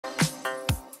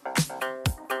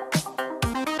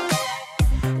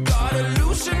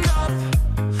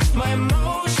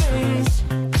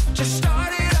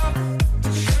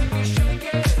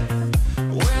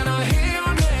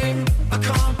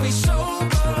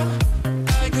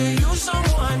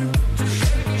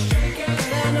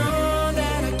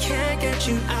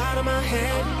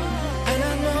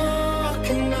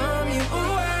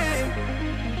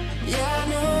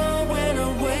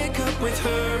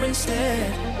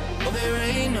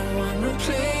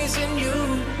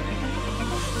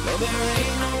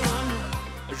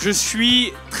Je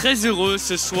suis très heureux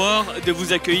ce soir de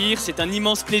vous accueillir. C'est un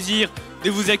immense plaisir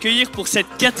de vous accueillir pour cette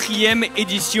 4e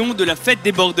édition de la Fête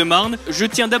des bords de Marne. Je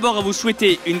tiens d'abord à vous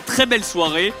souhaiter une très belle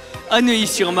soirée à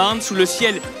Neuilly-sur-Marne, sous le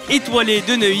ciel étoilé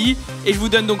de Neuilly. Et je vous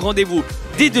donne donc rendez-vous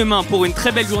dès demain pour une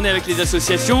très belle journée avec les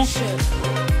associations.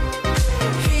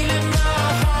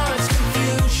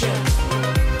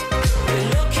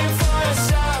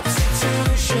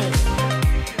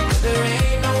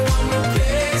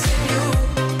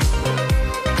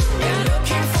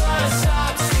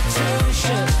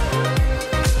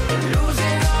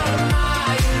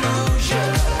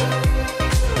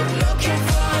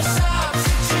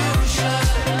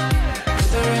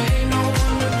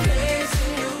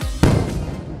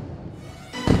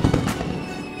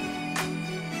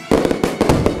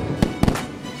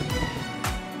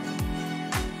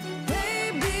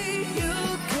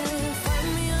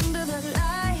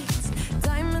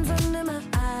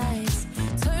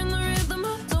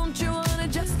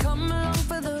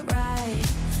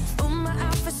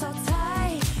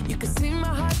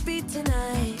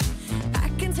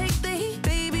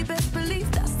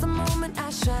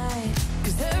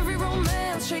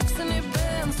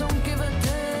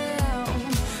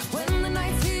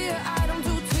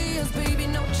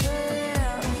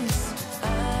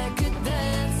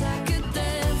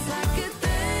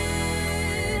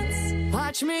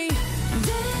 Watch me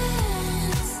dance.